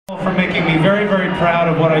making me very, very proud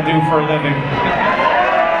of what I do for a living.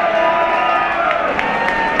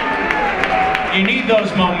 You need those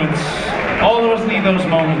moments. All of us need those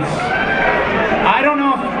moments. I don't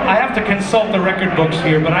know if I have to consult the record books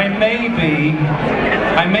here, but I may be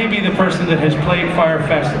the person that has played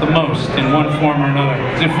Firefest the most in one form or another.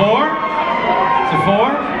 Is it 4? Is it 4?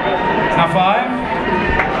 It's not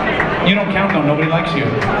 5? You don't count though, nobody likes you.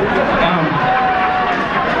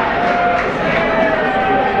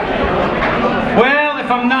 Well, if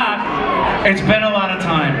I'm not, it's been a lot of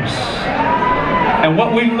times. And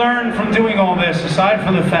what we've learned from doing all this, aside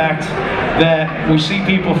from the fact that we see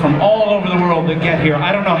people from all over the world that get here,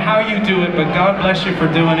 I don't know how you do it, but God bless you for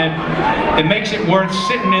doing it. It makes it worth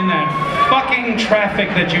sitting in that fucking traffic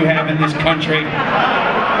that you have in this country.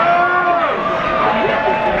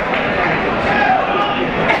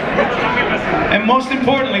 And most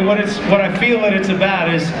importantly, what I feel that it's about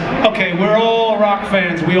is, okay, we're all rock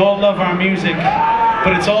fans, we all love our music,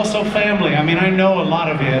 but it's also family. I mean, I know a lot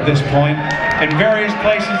of you at this point. In various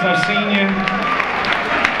places I've seen you,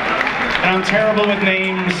 and I'm terrible with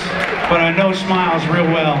names, but I know Smiles real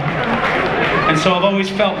well. And so I've always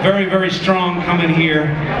felt very, very strong coming here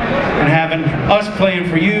and having us playing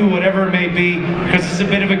for you, whatever it may be, because it's a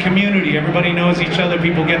bit of a community. Everybody knows each other,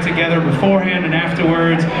 people get together beforehand and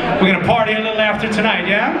afterwards. We're gonna party a little after tonight,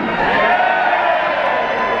 yeah?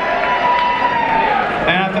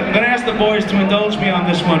 And I'm going to ask the boys to indulge me on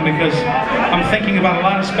this one because I'm thinking about a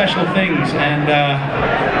lot of special things. And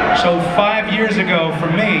so 5 years ago, for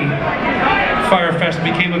me, Firefest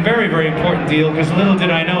became a very, very important deal because little did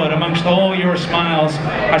I know it. Amongst all your smiles,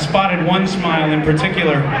 I spotted one smile in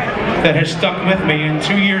particular that has stuck with me. And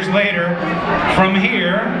 2 years later, from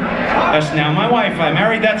here, that's now my wife. I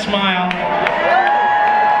married that smile.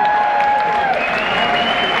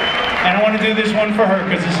 And I want to do this one for her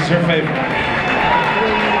because this is her favorite.